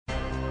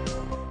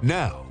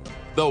Now,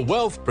 the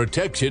Wealth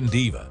Protection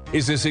Diva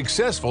is a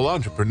successful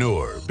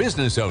entrepreneur,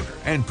 business owner,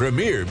 and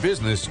premier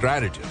business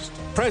strategist,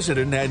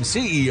 president and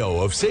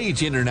CEO of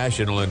Sage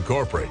International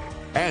Incorporated,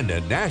 and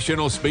a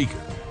national speaker,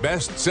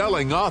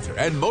 best-selling author,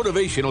 and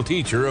motivational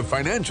teacher of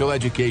financial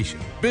education,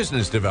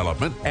 business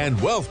development,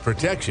 and wealth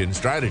protection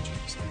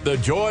strategies. The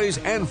joys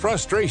and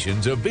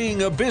frustrations of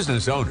being a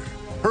business owner.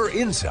 Her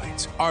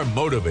insights are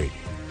motivating,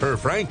 her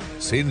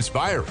frankness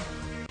inspiring.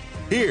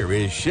 Here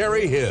is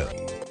Sherry Hill.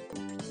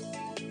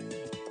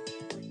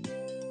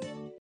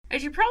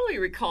 As you probably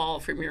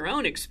recall from your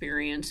own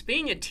experience,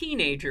 being a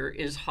teenager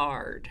is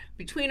hard.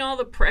 Between all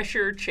the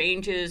pressure,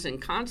 changes, and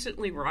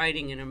constantly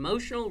riding an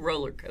emotional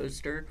roller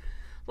coaster,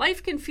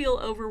 life can feel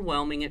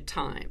overwhelming at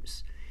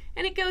times.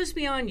 And it goes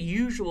beyond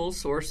usual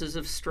sources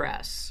of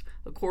stress.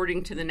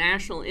 According to the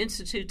National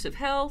Institutes of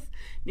Health,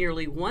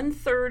 nearly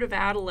 1/3 of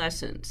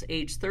adolescents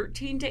aged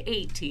 13 to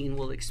 18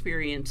 will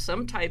experience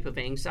some type of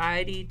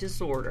anxiety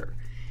disorder.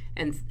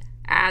 And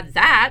add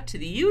that to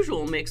the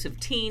usual mix of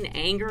teen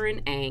anger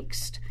and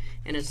angst,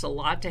 and it's a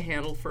lot to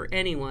handle for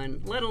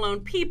anyone, let alone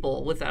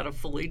people without a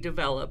fully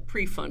developed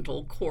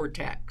prefrontal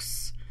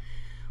cortex.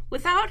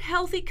 Without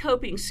healthy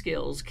coping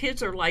skills,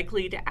 kids are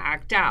likely to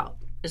act out,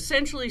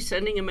 essentially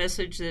sending a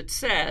message that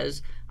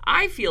says,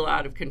 I feel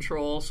out of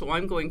control, so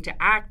I'm going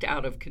to act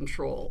out of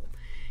control.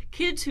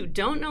 Kids who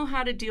don't know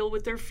how to deal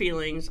with their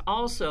feelings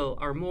also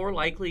are more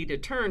likely to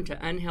turn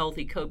to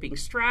unhealthy coping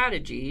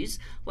strategies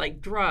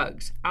like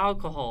drugs,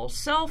 alcohol,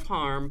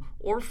 self-harm,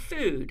 or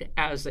food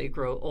as they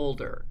grow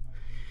older.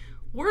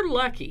 We're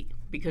lucky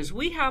because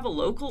we have a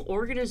local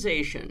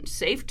organization,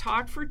 Safe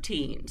Talk for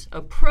Teens,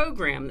 a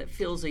program that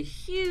fills a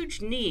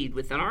huge need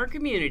within our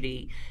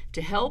community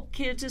to help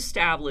kids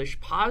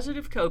establish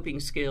positive coping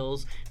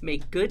skills,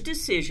 make good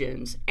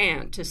decisions,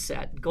 and to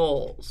set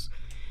goals.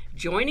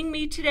 Joining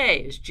me today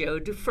is Joe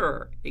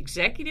Defer,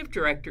 Executive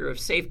Director of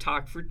Safe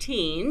Talk for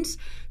Teens.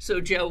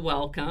 So, Joe,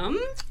 welcome.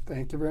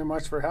 Thank you very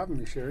much for having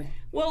me, Sherry.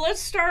 Well,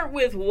 let's start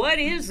with what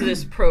is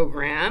this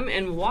program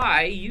and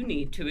why you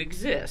need to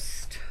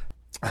exist?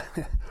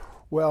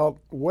 Well,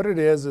 what it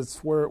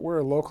is, we're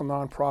a local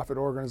nonprofit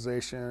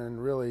organization,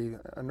 really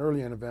an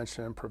early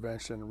intervention and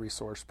prevention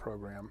resource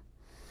program.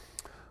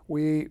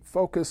 We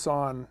focus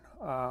on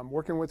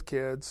working with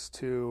kids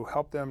to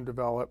help them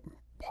develop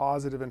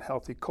positive and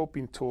healthy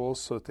coping tools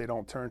so that they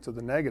don't turn to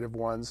the negative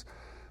ones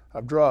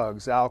of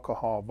drugs,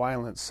 alcohol,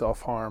 violence,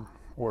 self-harm,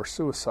 or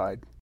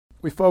suicide.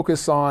 We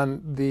focus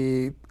on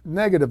the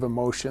negative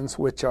emotions,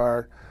 which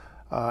are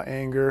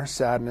anger,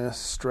 sadness,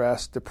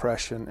 stress,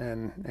 depression,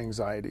 and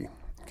anxiety.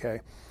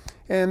 Okay,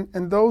 and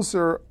those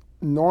are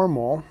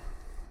normal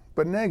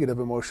but negative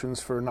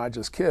emotions for not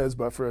just kids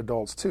but for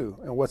adults too.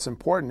 And what's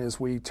important is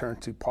we turn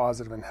to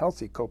positive and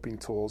healthy coping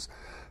tools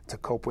to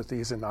cope with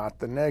these and not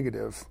the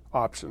negative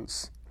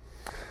options.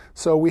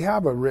 So we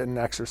have a written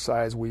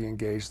exercise we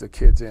engage the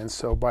kids in.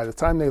 So by the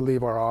time they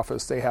leave our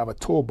office, they have a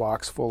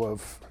toolbox full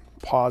of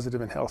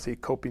positive and healthy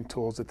coping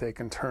tools that they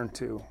can turn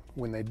to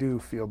when they do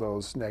feel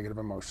those negative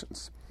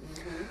emotions.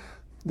 Mm-hmm.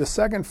 The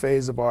second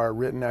phase of our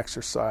written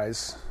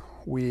exercise,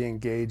 we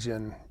engage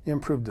in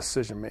improved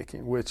decision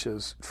making, which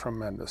is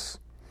tremendous.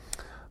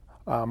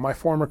 My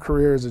former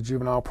career as a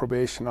juvenile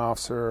probation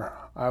officer,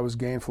 I was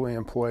gainfully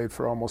employed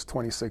for almost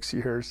 26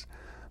 years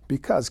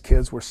because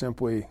kids were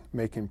simply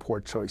making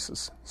poor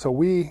choices. So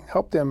we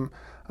help them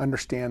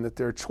understand that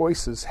their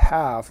choices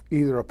have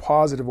either a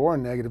positive or a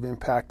negative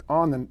impact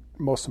on the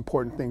most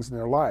important things in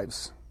their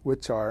lives,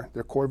 which are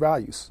their core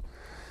values.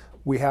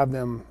 We have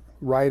them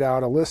write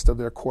out a list of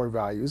their core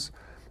values.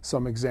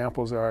 Some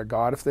examples are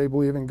God if they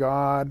believe in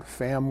God,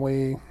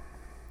 family,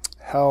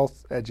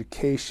 health,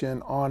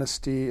 education,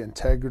 honesty,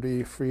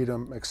 integrity,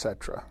 freedom,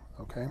 etc.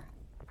 Okay?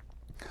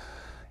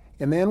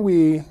 And then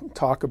we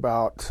talk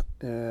about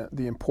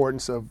the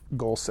importance of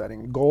goal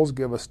setting. Goals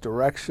give us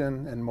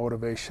direction and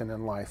motivation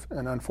in life.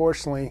 And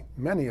unfortunately,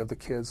 many of the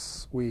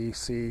kids we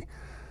see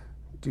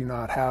do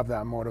not have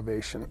that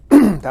motivation,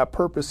 that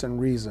purpose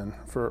and reason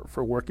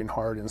for working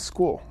hard in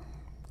school.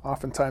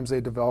 Oftentimes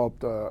they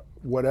develop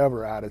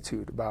whatever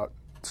attitude about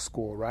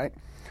school, right?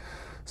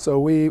 So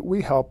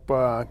we help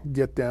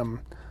get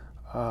them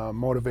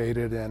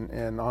motivated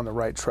and on the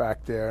right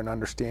track there and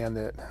understand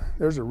that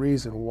there's a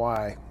reason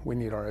why we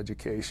need our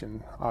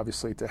education,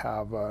 obviously to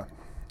have a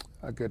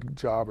good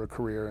job or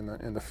career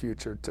in the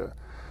future to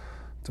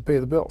pay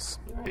the bills.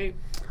 Right.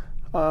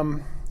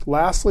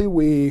 Lastly,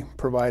 we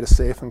provide a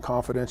safe and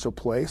confidential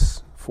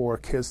place for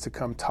kids to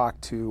come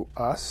talk to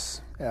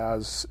us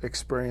as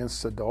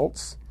experienced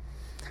adults.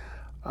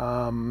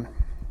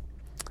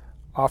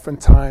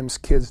 Oftentimes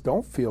kids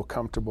don't feel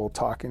comfortable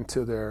talking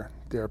to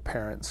their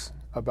parents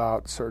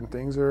about certain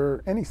things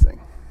or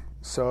anything.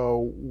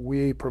 So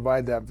we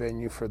provide that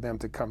venue for them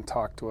to come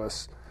talk to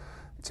us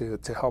to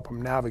help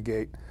them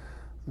navigate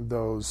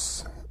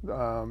those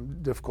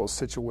difficult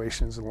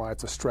situations in life,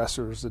 the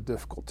stressors, the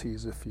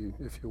difficulties, if you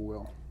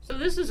will. So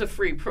this is a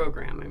free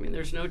program. I mean,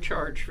 there's no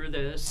charge for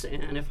this.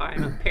 And if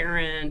I'm a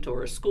parent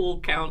or a school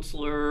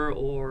counselor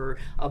or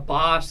a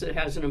boss that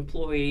has an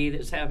employee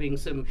that's having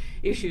some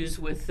issues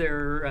with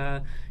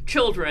their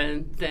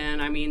children,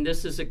 then, I mean,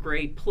 this is a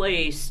great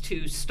place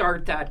to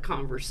start that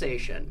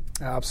conversation.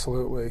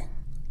 Absolutely.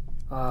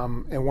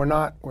 And we're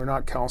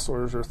not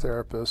counselors or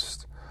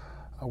therapists.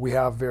 We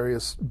have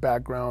various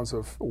backgrounds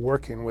of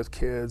working with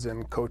kids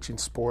and coaching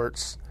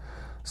sports.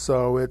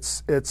 So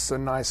it's a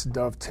nice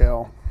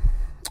dovetail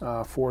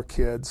for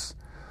kids.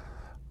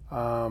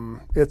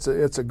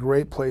 It's a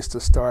great place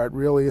to start.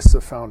 Really, it's the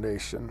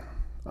foundation.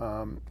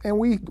 And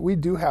we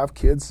do have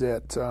kids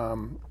that are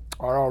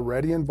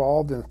already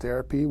involved in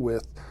therapy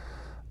with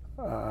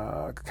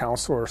a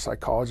counselor or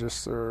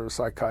psychologist or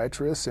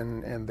psychiatrist,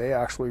 and they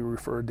actually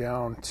refer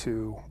down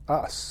to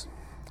us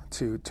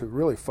to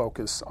really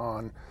focus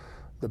on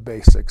the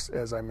basics,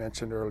 as I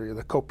mentioned earlier,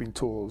 the coping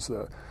tools,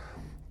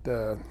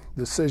 the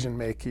decision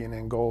making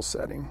and goal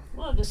setting.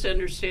 Well, just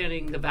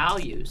understanding the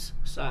values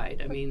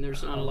side. I mean,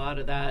 there's not a lot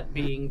of that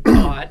being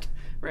taught,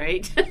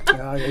 right?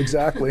 Yeah,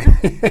 exactly.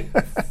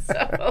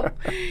 So,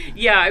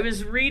 yeah, I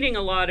was reading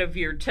a lot of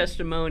your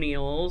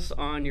testimonials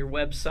on your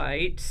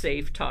website,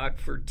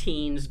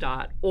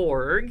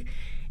 safetalkforteens.org,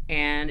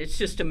 and it's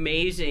just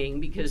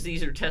amazing because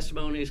these are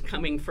testimonies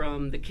coming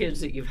from the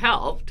kids that you've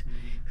helped,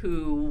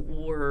 who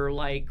were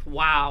like,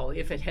 wow,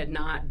 if it had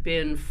not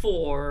been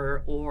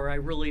for, or I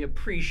really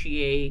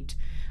appreciate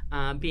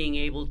being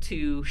able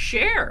to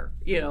share,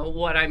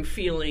 what I'm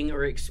feeling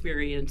or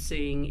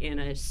experiencing in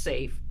a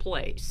safe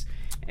place.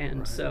 And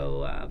right.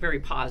 So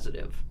very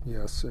positive.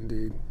 Yes,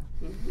 indeed.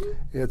 Mm-hmm.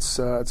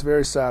 It's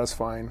very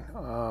satisfying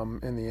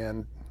in the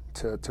end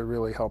to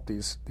really help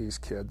these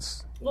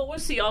kids. Well,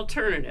 what's the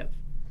alternative?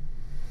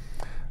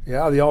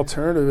 Yeah, the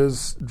alternative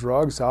is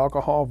drugs,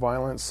 alcohol,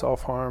 violence,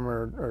 self-harm,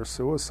 or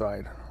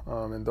suicide,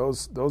 and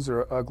those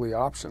are ugly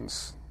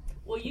options.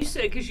 Well, you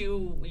said because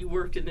you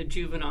worked in the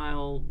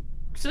juvenile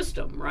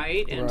system,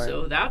 right? And right.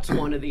 So that's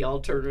one of the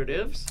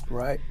alternatives.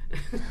 Right.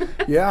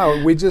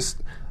 Yeah, we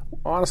just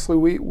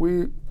honestly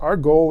our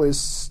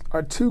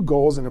two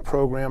goals in the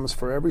program is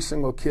for every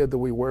single kid that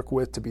we work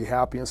with to be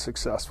happy and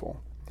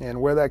successful. And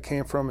where that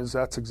came from is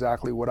that's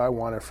exactly what I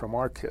wanted from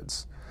our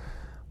kids.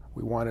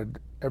 We wanted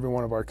every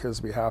one of our kids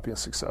to be happy and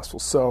successful.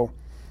 So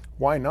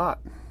why not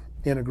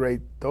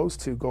integrate those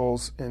two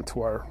goals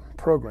into our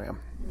program,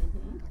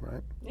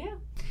 right? Yeah.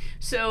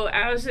 So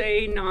as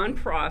a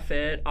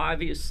nonprofit,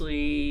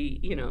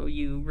 obviously,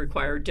 you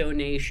require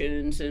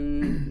donations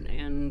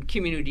and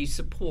community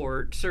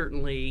support,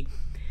 certainly.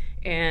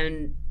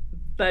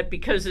 But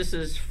because this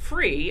is a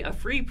free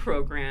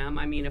program,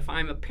 I mean, if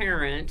I'm a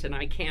parent and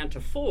I can't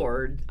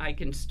afford, I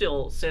can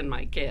still send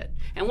my kid.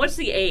 And what's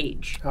the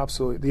age?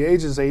 Absolutely. The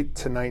age is 8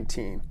 to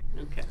 19.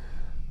 Okay.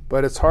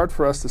 But it's hard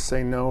for us to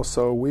say no,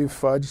 so we've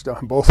fudged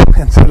on both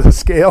ends of the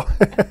scale.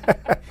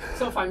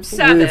 So if I'm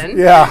 7,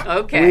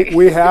 okay.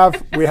 We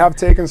have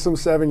taken some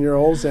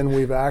 7-year-olds, and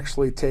we've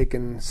actually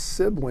taken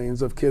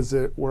siblings of kids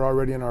that were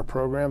already in our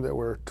program that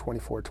were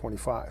 24,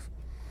 25.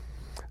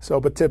 So,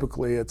 but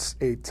typically it's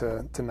 8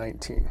 to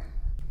 19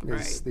 is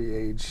right. The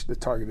age, the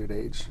targeted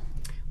age.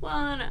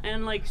 Well,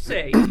 and like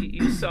say,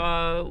 you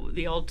saw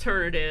the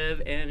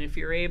alternative, and if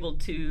you're able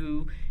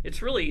to,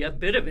 it's really a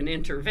bit of an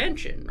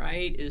intervention,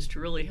 right, is to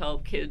really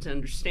help kids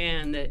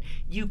understand that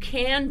you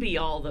can be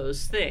all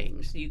those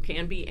things. You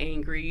can be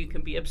angry, you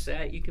can be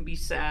upset, you can be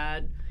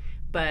sad,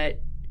 but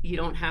you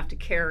don't have to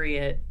carry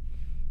it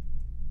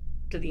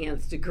to the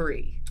nth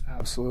degree.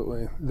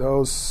 Absolutely.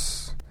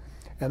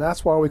 And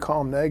that's why we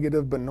call them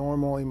negative but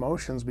normal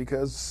emotions,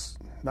 because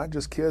not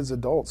just kids,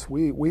 adults,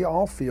 we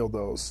all feel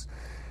those.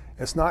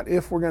 It's not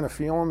if we're going to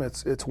feel them,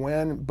 it's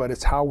when, but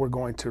it's how we're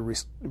going to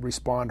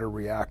respond or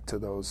react to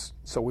those.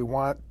 So we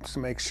want to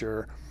make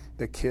sure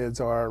that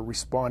kids are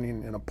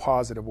responding in a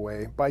positive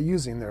way by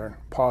using their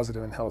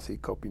positive and healthy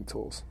coping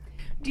tools.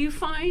 Do you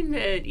find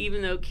that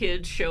even though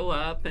kids show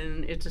up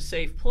and it's a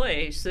safe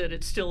place, that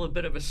it's still a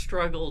bit of a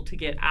struggle to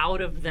get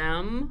out of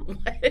them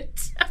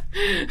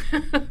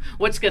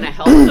what's going to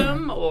help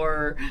them?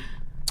 Or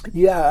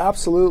yeah,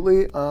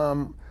 absolutely.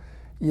 There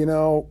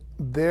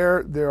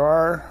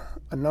are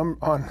a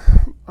number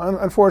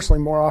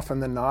unfortunately, more often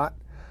than not,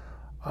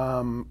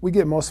 we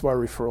get most of our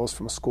referrals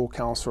from school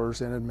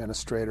counselors and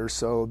administrators.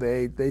 So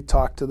they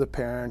talk to the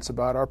parents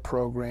about our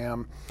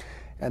program,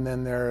 and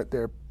then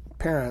their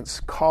parents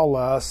call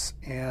us,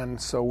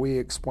 and so we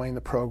explain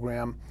the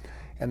program,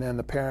 and then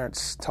the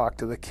parents talk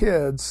to the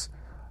kids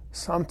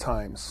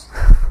sometimes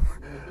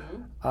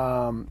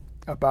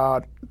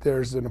about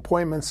there's an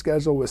appointment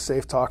scheduled with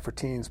Safe Talk for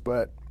Teens,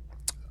 but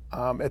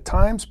at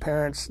times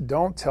parents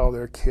don't tell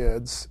their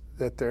kids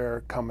that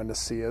they're coming to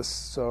see us,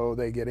 so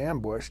they get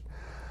ambushed.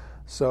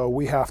 So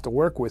we have to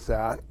work with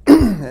that.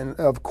 And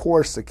of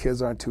course the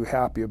kids aren't too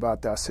happy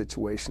about that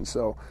situation.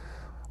 So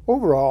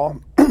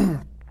overall,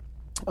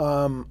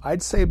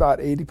 I'd say about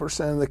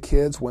 80% of the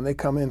kids, when they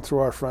come in through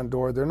our front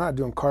door, they're not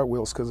doing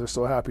cartwheels because they're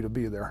so happy to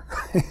be there.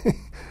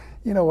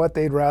 You know what?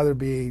 They'd rather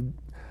be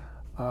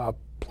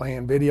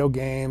playing video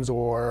games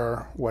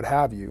or what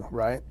have you,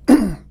 right?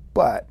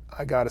 But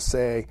I got to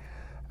say,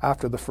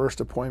 after the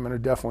first appointment, or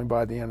definitely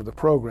by the end of the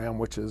program,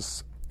 which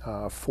is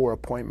 4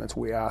 appointments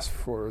we asked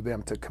for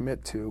them to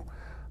commit to,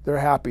 they're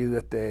happy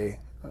that they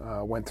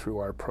went through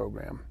our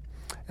program.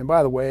 And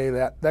by the way,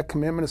 that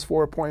commitment is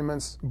 4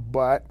 appointments,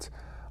 but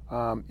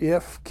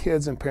if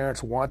kids and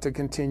parents want to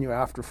continue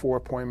after 4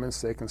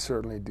 appointments, they can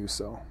certainly do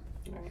so.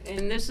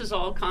 And this is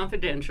all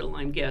confidential,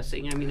 I'm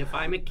guessing. I mean, if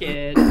I'm a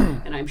kid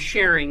and I'm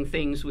sharing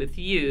things with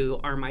you,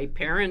 are my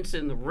parents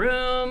in the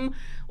room,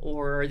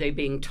 or are they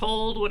being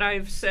told what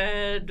I've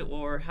said,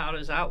 or how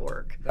does that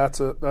work? That's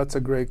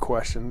a great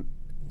question.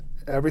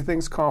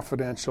 Everything's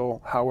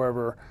confidential,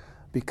 however,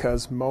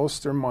 because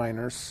most are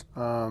minors,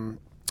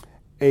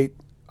 8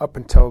 up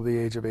until the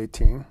age of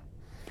 18.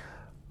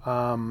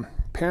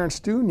 Parents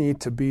do need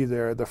to be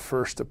there the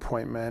first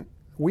appointment.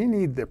 We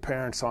need the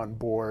parents on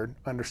board,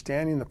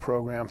 understanding the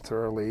program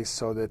thoroughly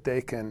so that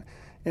they can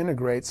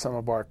integrate some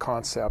of our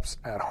concepts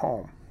at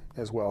home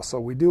as well. So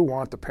we do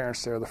want the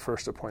parents there the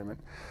first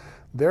appointment.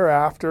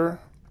 Thereafter,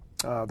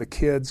 the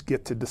kids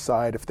get to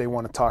decide if they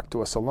want to talk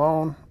to us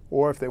alone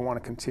or if they want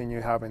to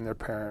continue having their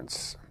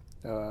parents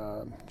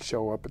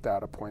show up at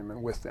that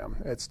appointment with them.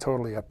 It's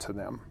totally up to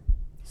them.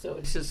 So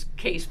it's just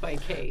case by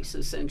case,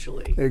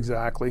 essentially.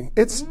 Exactly.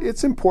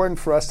 It's important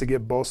for us to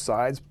get both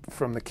sides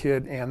from the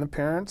kid and the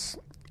parents.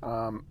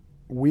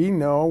 We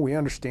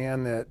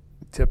understand that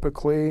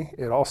typically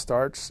it all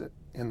starts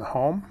in the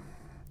home,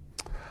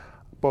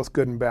 both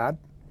good and bad.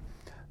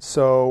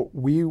 So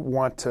we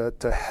want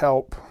to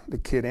help the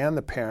kid and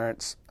the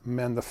parents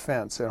mend the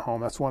fence at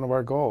home. That's one of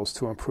our goals,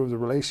 to improve the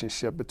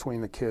relationship between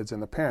the kids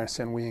and the parents.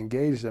 And we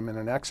engage them in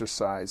an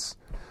exercise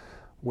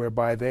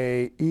whereby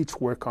they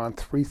each work on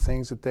 3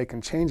 things that they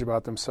can change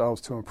about themselves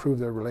to improve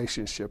their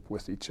relationship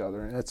with each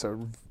other. And it's a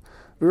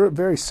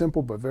very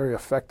simple but very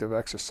effective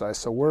exercise.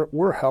 So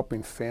we're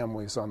helping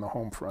families on the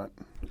home front.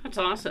 That's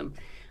awesome.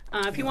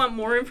 If you want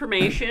more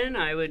information,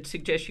 I would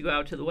suggest you go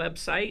out to the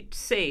website,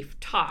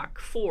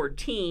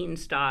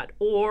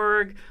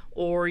 safetalk4teens.org,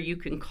 or you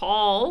can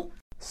call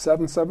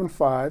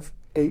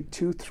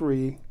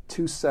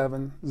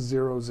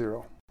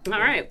 775-823-2700. All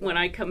right, when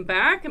I come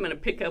back, I'm going to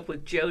pick up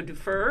with Joe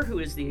Defer, who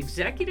is the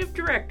Executive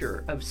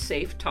Director of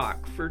Safe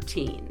Talk for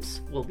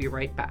Teens. We'll be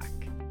right back.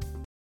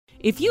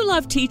 If you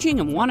love teaching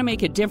and want to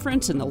make a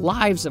difference in the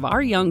lives of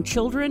our young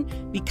children,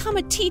 become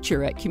a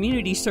teacher at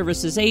Community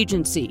Services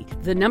Agency.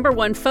 The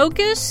 #1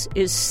 focus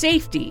is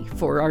safety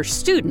for our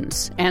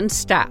students and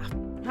staff.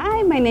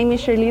 Hi, my name is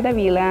Shirley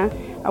Davila.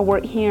 I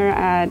work here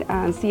at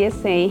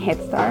CSA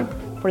Head Start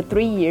for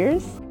 3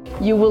 years.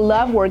 You will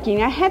love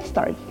working at Head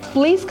Start.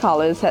 Please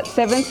call us at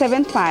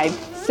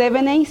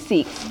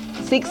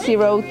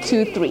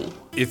 775-786-6023.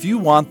 If you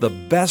want the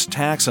best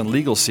tax and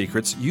legal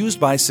secrets used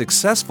by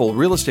successful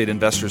real estate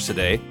investors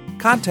today,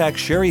 contact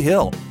Sherry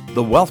Hill,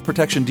 the wealth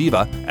protection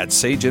diva at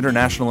Sage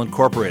International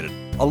Incorporated,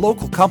 a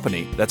local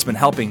company that's been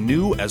helping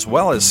new as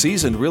well as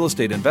seasoned real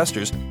estate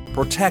investors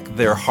protect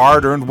their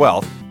hard-earned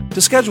wealth.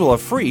 To schedule a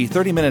free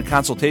 30-minute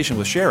consultation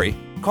with Sherry,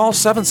 call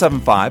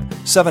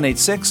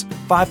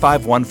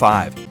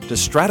 775-786-5515 to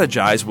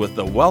strategize with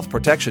the wealth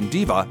protection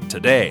diva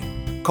today.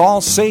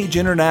 Call Sage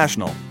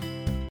International.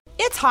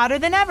 It's hotter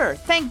than ever.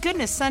 Thank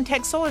goodness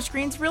SunTech solar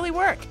screens really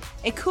work.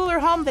 A cooler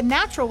home the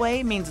natural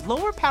way means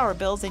lower power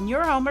bills in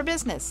your home or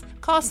business.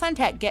 Call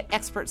SunTech, get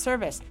expert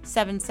service,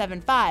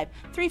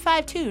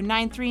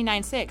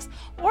 775-352-9396,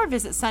 or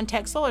visit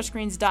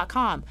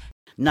suntechsolarscreens.com.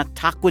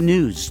 Nataqua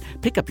News.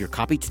 Pick up your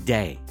copy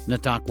today.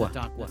 Nataqua.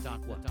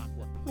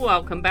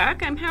 Welcome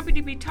back. I'm happy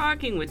to be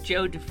talking with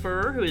Joe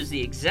Defer, who is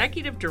the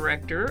Executive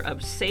Director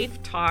of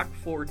Safe Talk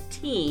for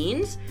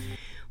Teens,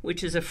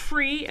 which is a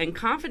free and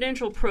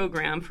confidential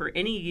program for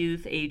any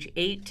youth age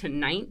 8 to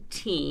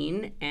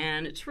 19,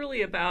 and it's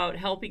really about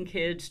helping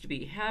kids to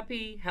be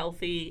happy,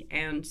 healthy,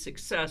 and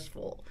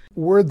successful.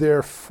 We're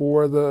there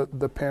for the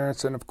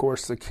parents and, of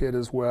course, the kid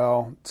as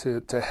well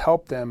to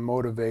help them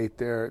motivate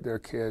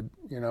their kid.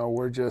 You know,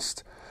 we're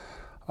just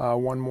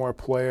one more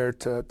player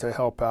to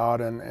help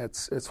out, and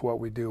it's what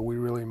we do. We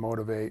really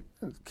motivate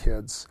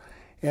kids.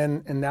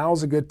 And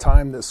now's a good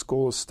time that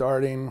school is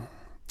starting.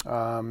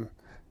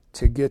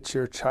 To get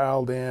your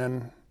child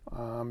in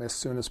as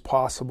soon as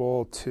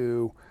possible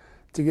to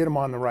get them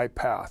on the right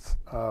path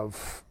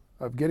of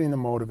getting them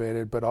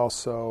motivated, but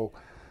also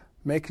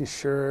making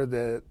sure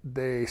that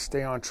they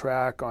stay on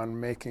track on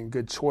making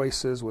good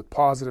choices with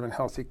positive and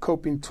healthy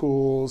coping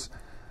tools,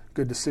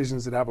 good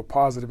decisions that have a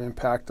positive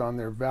impact on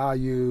their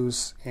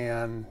values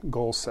and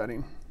goal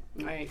setting.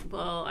 Right.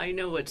 Well, I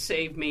know what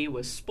saved me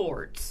was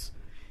sports.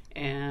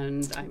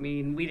 And, I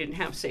mean, we didn't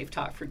have Safe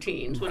Talk for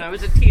Teens when I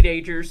was a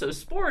teenager, so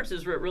sports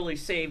is what really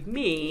saved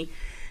me.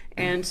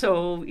 And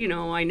so, you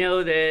know, I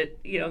know that,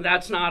 you know,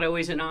 that's not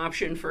always an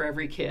option for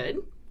every kid,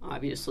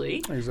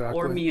 obviously. Exactly.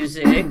 Or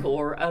music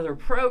or other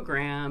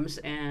programs.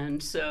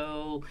 And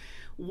so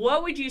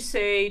What would you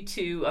say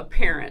to a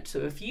parent? So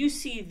if you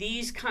see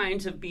these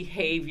kinds of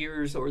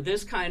behaviors or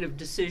this kind of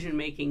decision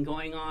making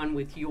going on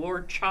with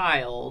your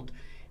child,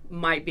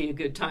 might be a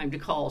good time to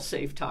call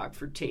Safe Talk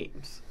for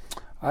Teens?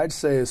 I'd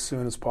say as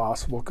soon as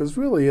possible, because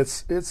really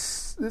it's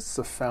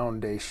the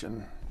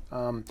foundation.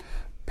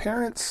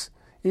 Parents,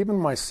 even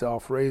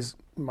myself,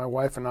 my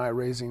wife and I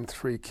raising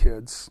 3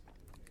 kids,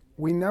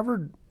 we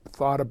never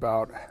thought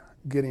about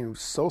getting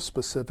so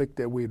specific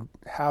that we'd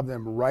have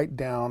them write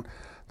down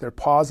their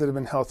positive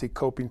and healthy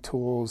coping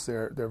tools,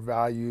 their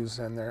values,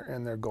 and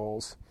their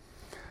goals.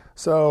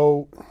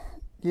 So,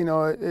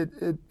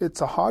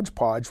 it's a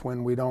hodgepodge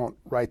when we don't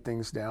write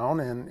things down,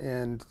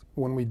 and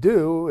when we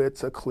do,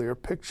 it's a clear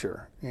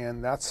picture.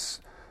 And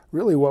that's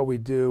really what we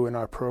do in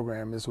our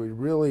program, is we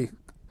really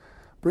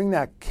bring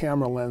that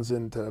camera lens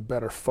into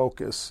better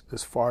focus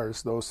as far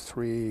as those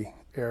 3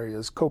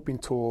 areas: coping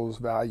tools,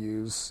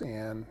 values,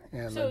 and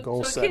the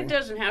goal setting. So a kid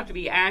doesn't have to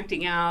be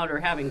acting out or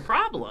having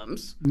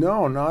problems.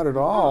 No, not at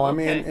all. Oh,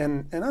 okay. I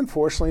mean, and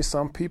unfortunately,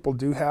 some people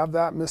do have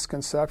that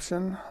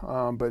misconception,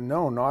 but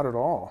no, not at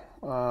all.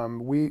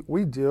 We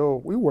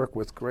work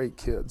with great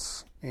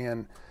kids,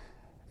 and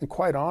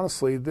quite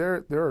honestly,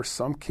 there are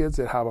some kids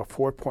that have a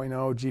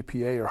 4.0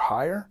 GPA or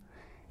higher,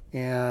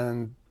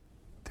 and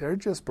they're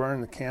just burning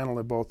the candle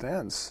at both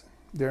ends.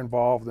 They're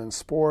involved in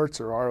sports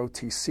or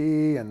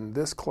ROTC and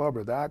this club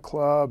or that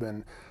club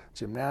and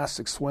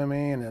gymnastics,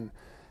 swimming,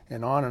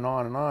 and on and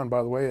on and on.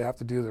 By the way, they have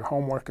to do their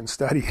homework and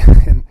study.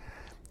 And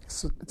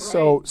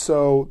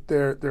so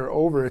they're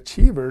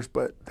overachievers,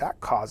 but that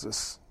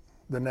causes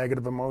the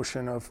negative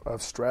emotion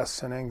of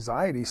stress and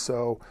anxiety.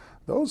 So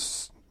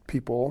those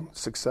people,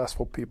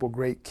 successful people,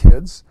 great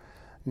kids,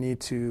 need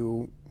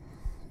to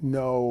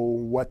know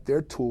what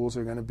their tools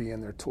are going to be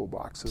in their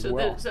toolbox as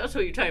well. So that's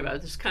what you're talking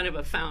about. This kind of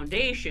a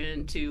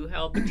foundation to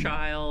help a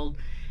child,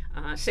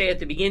 say at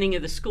the beginning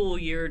of the school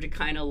year, to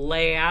kind of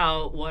lay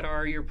out what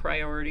are your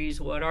priorities,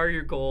 what are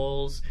your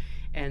goals,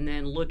 and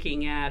then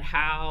looking at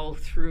how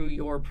through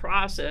your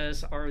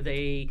process are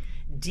they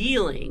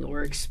dealing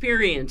or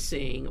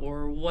experiencing,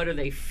 or what are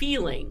they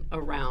feeling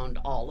around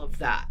all of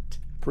that.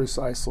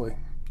 Precisely.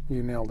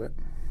 You nailed it.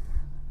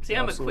 See,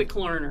 I'm Absolutely. A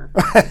quick learner.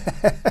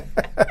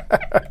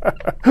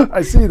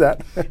 I see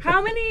that.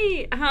 How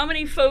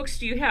many folks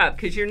do you have?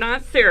 Because you're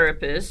not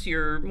therapists,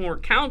 you're more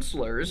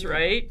counselors,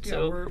 right? Yeah,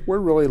 so we're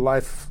really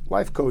life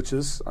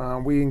coaches.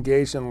 We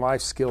engage in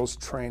life skills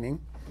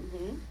training.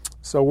 Mm-hmm.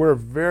 So we're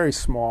very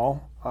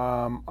small.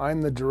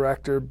 I'm the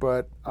director,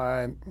 but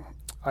I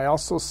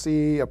also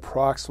see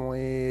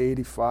approximately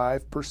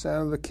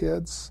 85% of the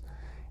kids,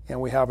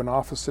 and we have an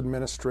office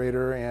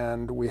administrator,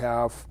 and we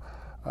have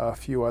a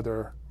few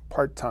other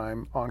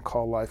part-time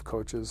on-call life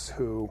coaches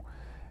who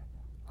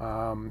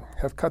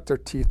have cut their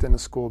teeth in the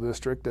school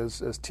district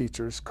as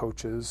teachers,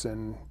 coaches,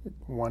 and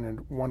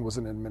one was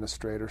an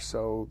administrator.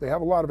 So they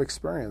have a lot of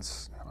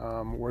experience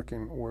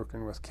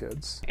working with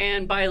kids.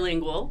 And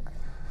bilingual.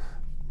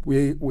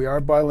 We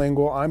are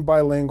bilingual. I'm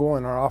bilingual,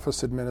 and our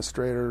office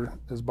administrator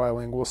is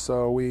bilingual.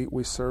 So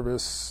we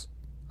service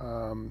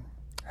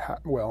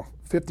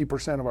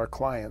 50% of our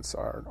clients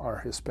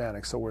are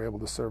Hispanic, so we're able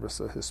to service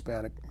a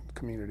Hispanic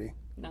community.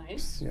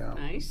 Nice. Yeah.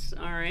 Nice.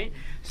 All right.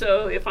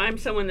 So if I'm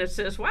someone that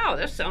says, wow,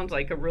 that sounds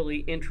like a really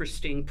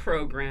interesting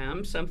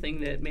program,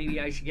 something that maybe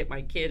I should get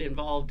my kid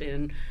involved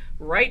in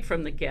right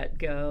from the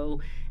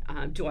get-go,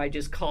 do I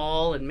just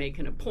call and make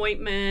an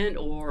appointment,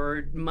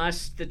 or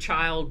must the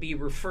child be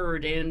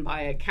referred in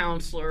by a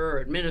counselor or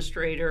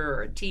administrator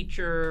or a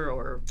teacher?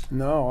 Or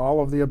No,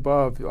 all of the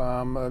above.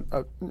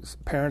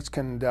 Parents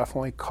can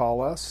definitely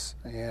call us,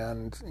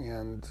 and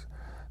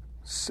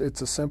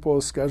it's as simple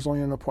as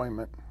scheduling an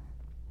appointment.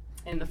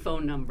 And the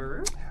phone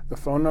number? The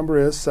phone number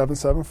is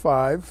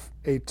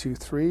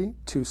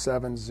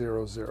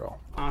 775-823-2700.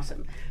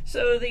 Awesome.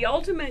 So the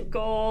ultimate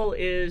goal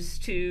is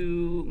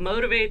to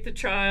motivate the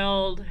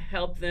child,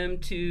 help them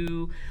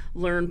to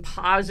learn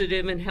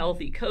positive and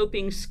healthy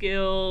coping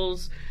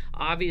skills,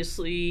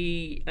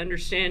 obviously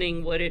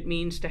understanding what it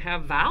means to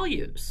have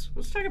values.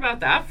 Let's talk about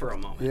that for a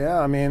moment. Yeah,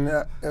 I mean,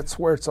 that's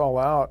where it's all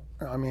out.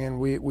 I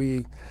mean,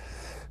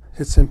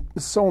 it's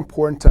so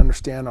important to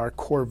understand our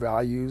core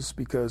values,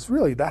 because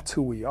really that's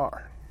who we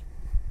are.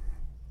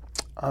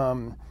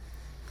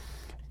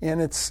 And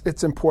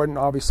it's important,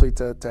 obviously,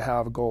 to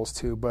have goals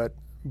too, but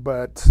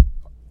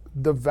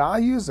the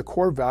values, the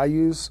core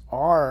values,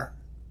 are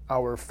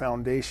our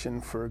foundation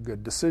for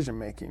good decision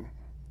making.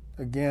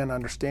 Again,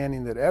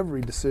 understanding that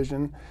every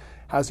decision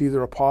has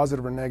either a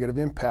positive or negative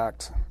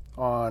impact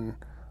on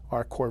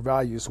our core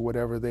values,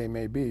 whatever they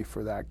may be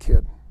for that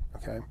kid.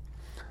 Okay.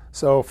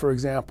 So, for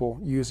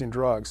example, using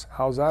drugs,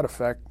 how does that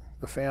affect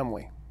the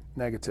family?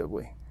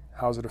 Negatively.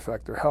 How does it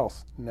affect their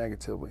health?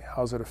 Negatively.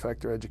 How does it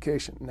affect their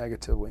education?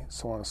 Negatively,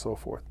 so on and so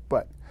forth.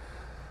 But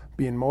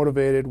being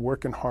motivated,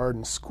 working hard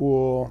in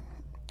school,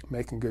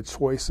 making good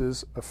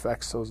choices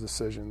affects those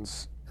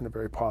decisions in a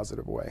very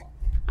positive way.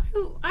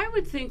 I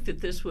would think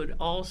that this would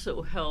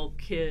also help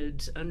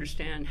kids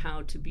understand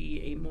how to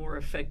be a more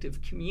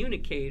effective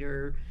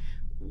communicator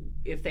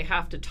if they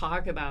have to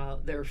talk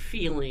about their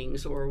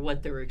feelings or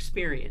what they're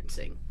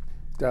experiencing.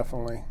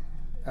 Definitely,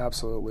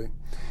 absolutely.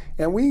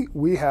 And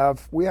we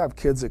have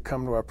kids that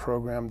come to our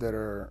program that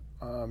are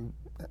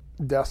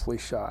deathly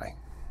shy,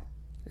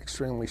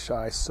 extremely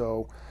shy.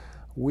 So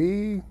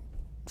we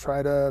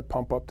try to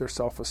pump up their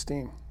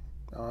self-esteem,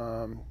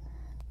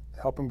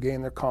 help them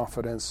gain their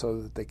confidence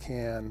so that they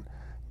can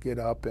get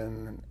up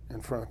in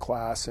front of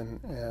class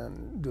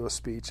and do a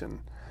speech. And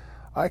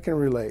I can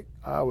relate.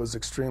 I was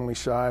extremely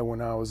shy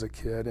when I was a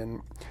kid,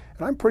 and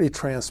I'm pretty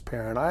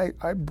transparent.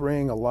 I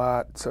bring a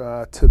lot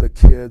to the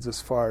kids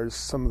as far as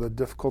some of the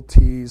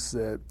difficulties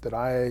that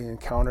I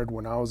encountered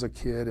when I was a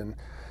kid. And,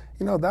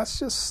 that's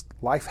just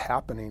life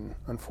happening.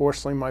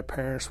 Unfortunately, my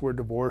parents were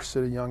divorced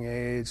at a young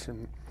age,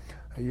 and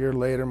a year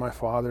later my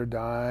father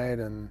died,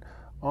 and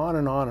on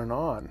and on and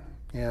on.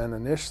 And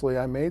initially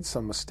I made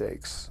some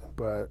mistakes,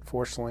 but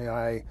fortunately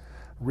I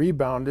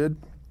rebounded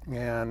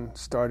and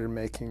started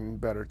making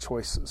better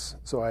choices.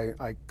 So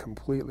I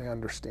completely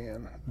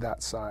understand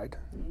that side.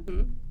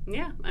 Mm-hmm.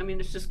 Yeah, I mean,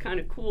 it's just kind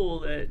of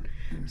cool that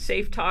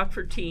Safe Talk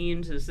for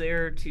Teens is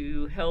there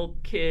to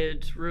help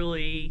kids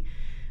really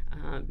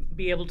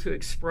be able to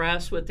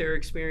express what they're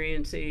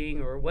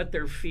experiencing or what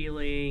they're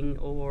feeling,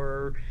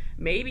 or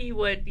maybe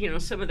what,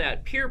 some of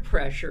that peer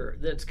pressure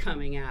that's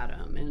coming at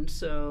them. And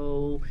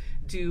so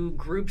do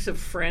groups of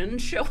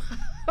friends show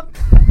up?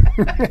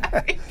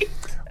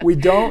 We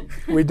don't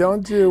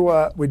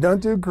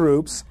do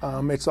groups.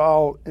 It's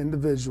all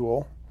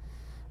individual,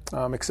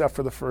 except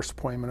for the first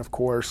appointment, of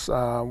course,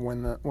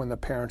 when the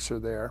parents are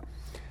there.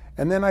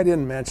 And then I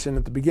didn't mention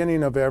at the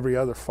beginning of every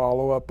other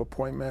follow-up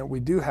appointment, we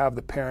do have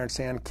the parents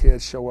and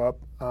kids show up.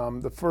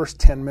 The first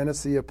 10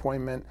 minutes of the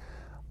appointment,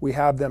 we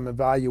have them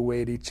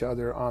evaluate each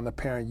other on the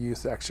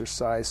parent-youth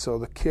exercise. So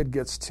the kid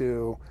gets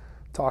to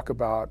talk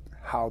about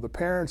how the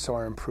parents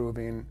are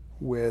improving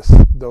with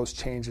those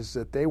changes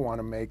that they want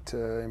to make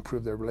to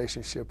improve their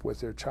relationship with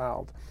their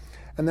child.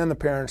 And then the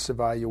parents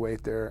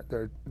evaluate their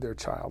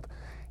child.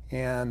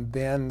 And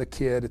then the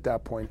kid at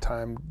that point in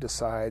time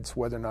decides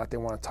whether or not they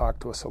want to talk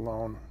to us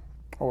alone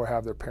or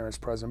have their parents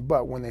present.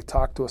 But when they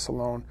talk to us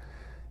alone,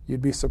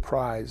 you'd be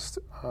surprised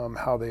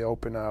how they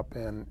open up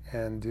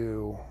and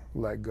do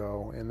let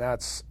go. And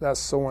that's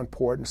so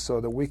important so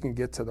that we can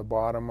get to the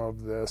bottom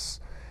of this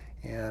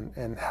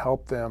and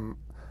help them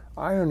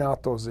iron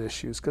out those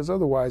issues, because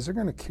otherwise they're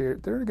going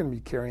to be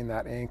carrying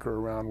that anchor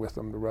around with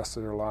them the rest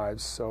of their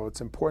lives. So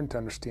it's important to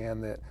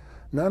understand that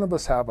none of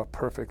us have a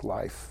perfect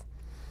life,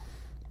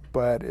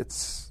 but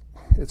it's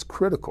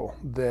critical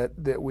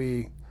that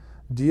we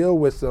deal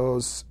with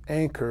those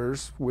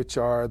anchors, which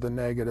are the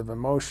negative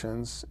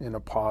emotions, in a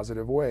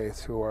positive way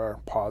through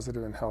our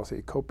positive and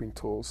healthy coping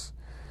tools.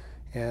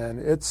 And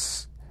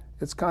it's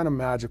kind of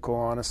magical,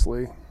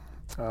 honestly,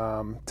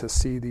 to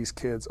see these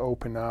kids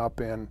open up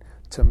and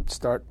to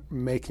start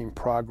making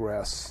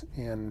progress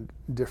in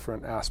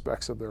different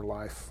aspects of their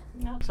life.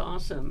 That's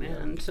awesome.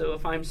 And so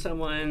if I'm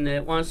someone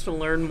that wants to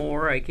learn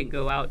more, I can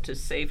go out to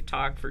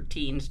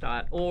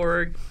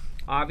safetalkforteens.org.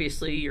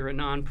 Obviously, you're a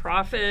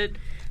nonprofit,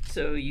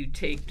 so you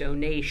take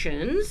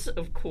donations,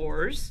 of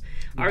course.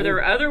 Are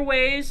there other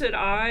ways that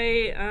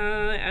I,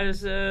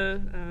 as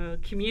a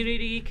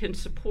community, can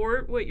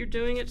support what you're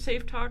doing at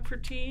Safe Talk for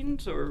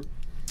Teens? Or?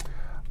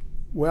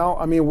 Well,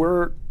 I mean,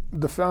 we're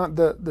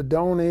the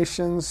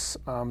donations,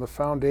 the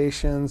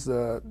foundations,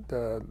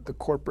 the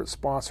corporate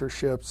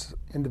sponsorships,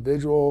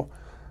 individual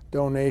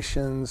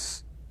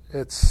donations.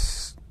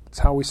 It's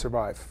how we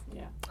survive.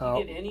 Yeah. Do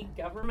you get any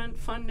government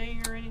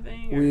funding or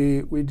anything? Or?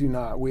 We do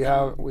not. We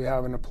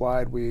haven't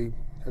applied. We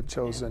have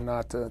chosen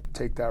not to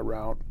take that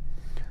route.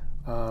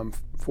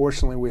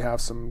 Fortunately, we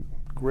have some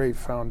great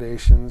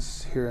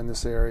foundations here in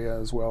this area,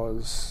 as well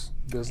as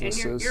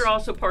businesses. And you're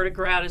also part of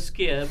Gratis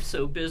Give,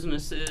 so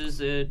businesses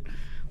that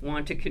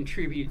want to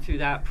contribute through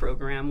that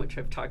program, which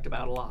I've talked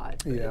about a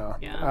lot. Yeah,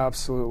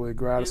 absolutely.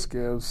 Gratis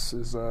Gives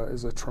is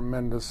a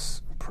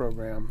tremendous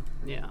program.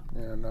 Yeah.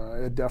 And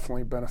it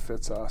definitely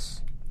benefits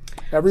us.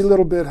 Every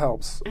little bit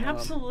helps.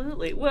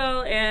 Absolutely.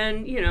 Well,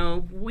 and,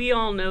 we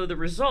all know the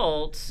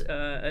results.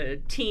 A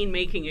teen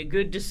making a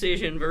good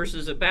decision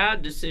versus a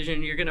bad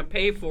decision, you're going to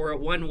pay for it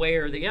one way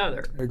or the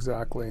other.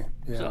 Exactly,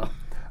 yeah. So.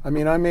 I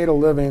mean, I made a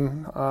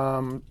living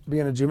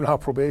being a juvenile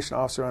probation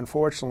officer,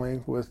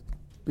 unfortunately,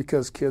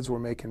 because kids were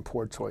making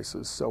poor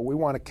choices. So we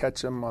want to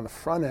catch them on the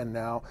front end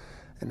now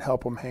and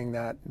help them hang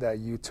that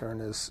U-turn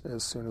as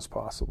soon as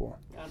possible.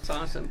 That's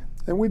awesome.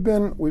 And we've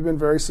been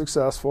very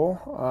successful.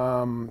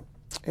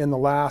 In the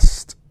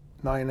last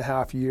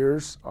 9.5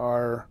 years,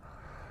 our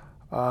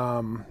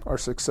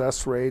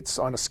success rates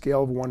on a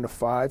scale of 1 to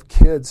 5,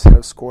 kids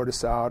have scored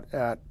us out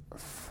at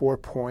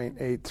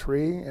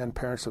 4.83, and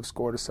parents have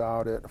scored us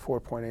out at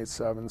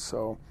 4.87.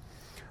 So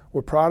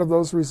we're proud of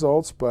those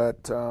results,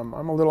 but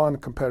I'm a little on the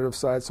competitive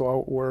side,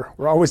 so we're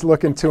always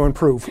looking to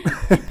improve.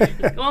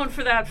 Going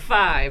for that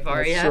 5,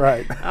 are you? That's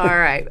right. All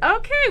right.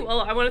 Okay.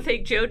 Well, I want to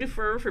thank Joe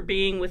Dufour for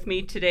being with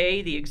me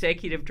today, the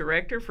Executive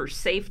Director for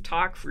Safe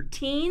Talk for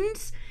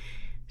Teens.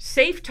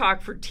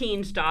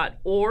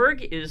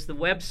 SafeTalkForTeens.org is the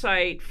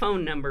website.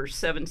 Phone number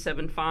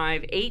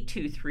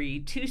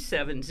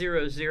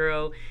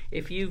 775-823-2700.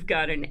 If you've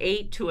got an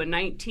 8 to a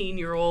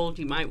 19-year-old,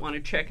 you might want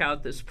to check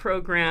out this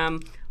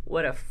program.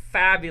 What a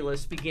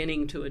fabulous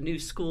beginning to a new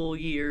school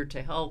year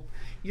to help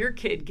your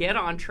kid get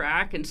on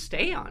track and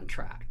stay on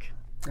track.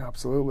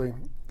 Absolutely.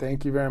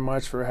 Thank you very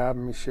much for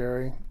having me,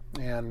 Sherry.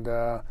 And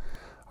our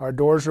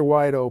doors are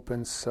wide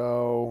open,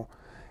 so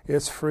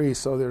it's free,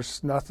 so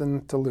there's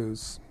nothing to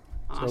lose.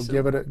 Awesome. So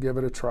give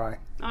it a try.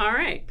 All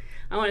right.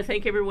 I want to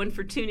thank everyone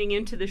for tuning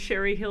into the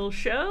Sherry Hill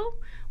Show,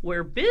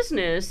 where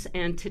business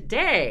and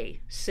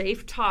today,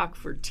 Safe Talk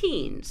for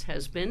Teens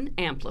has been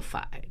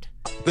amplified.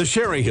 The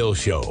Sherry Hill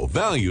Show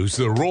values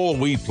the role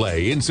we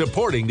play in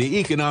supporting the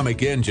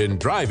economic engine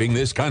driving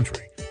this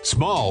country.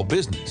 Small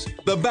business,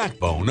 the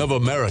backbone of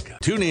America.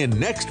 Tune in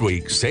next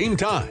week, same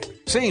time,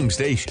 same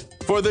station,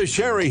 for The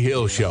Sherry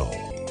Hill Show.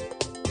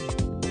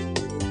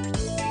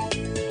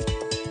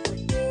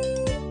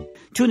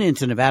 Tune in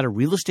to Nevada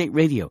Real Estate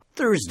Radio,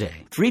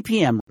 Thursday, 3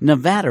 p.m.,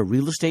 Nevada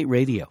Real Estate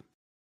Radio.